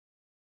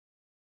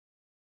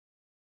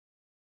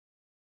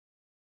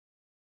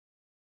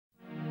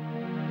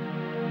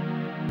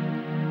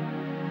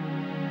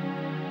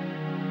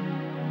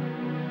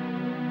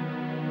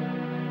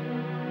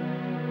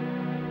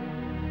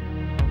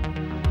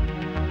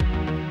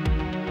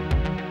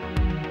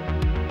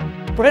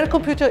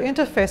Brain-computer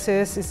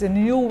interfaces is a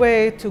new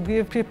way to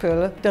give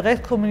people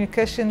direct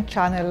communication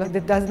channel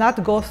that does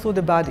not go through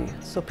the body.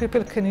 So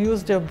people can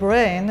use their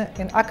brain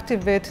and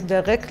activate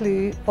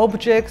directly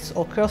objects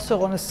or cursor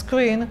on a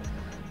screen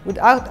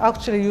without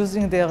actually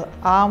using their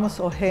arms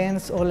or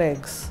hands or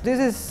legs. This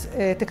is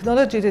a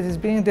technology that is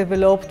being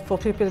developed for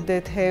people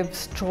that have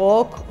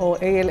stroke or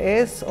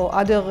ALS or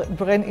other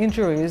brain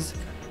injuries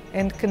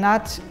and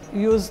cannot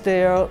use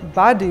their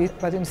body,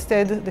 but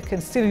instead they can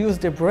still use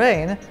their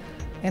brain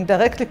and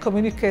directly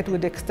communicate with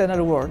the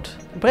external world.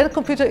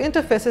 Brain-computer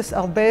interfaces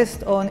are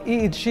based on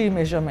EEG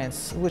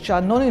measurements, which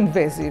are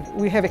non-invasive.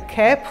 We have a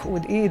cap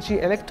with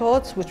EEG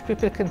electrodes, which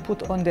people can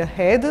put on their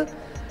head,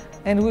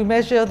 and we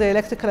measure the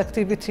electrical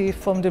activity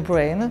from the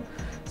brain.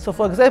 So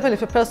for example,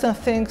 if a person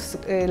thinks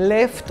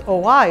left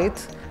or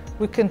right,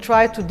 we can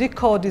try to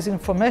decode this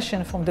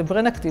information from the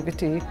brain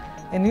activity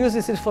and use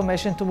this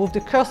information to move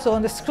the cursor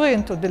on the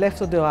screen to the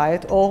left or the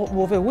right, or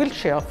move a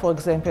wheelchair, for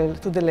example,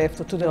 to the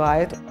left or to the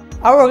right.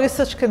 Our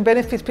research can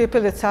benefit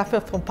people that suffer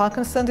from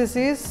Parkinson's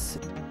disease.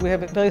 We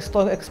have a very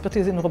strong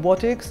expertise in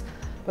robotics,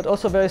 but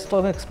also very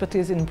strong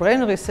expertise in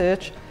brain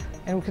research,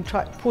 and we can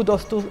try to put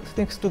those two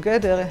things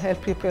together and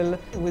help people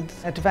with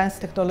advanced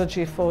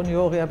technology for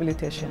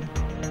neuro-rehabilitation.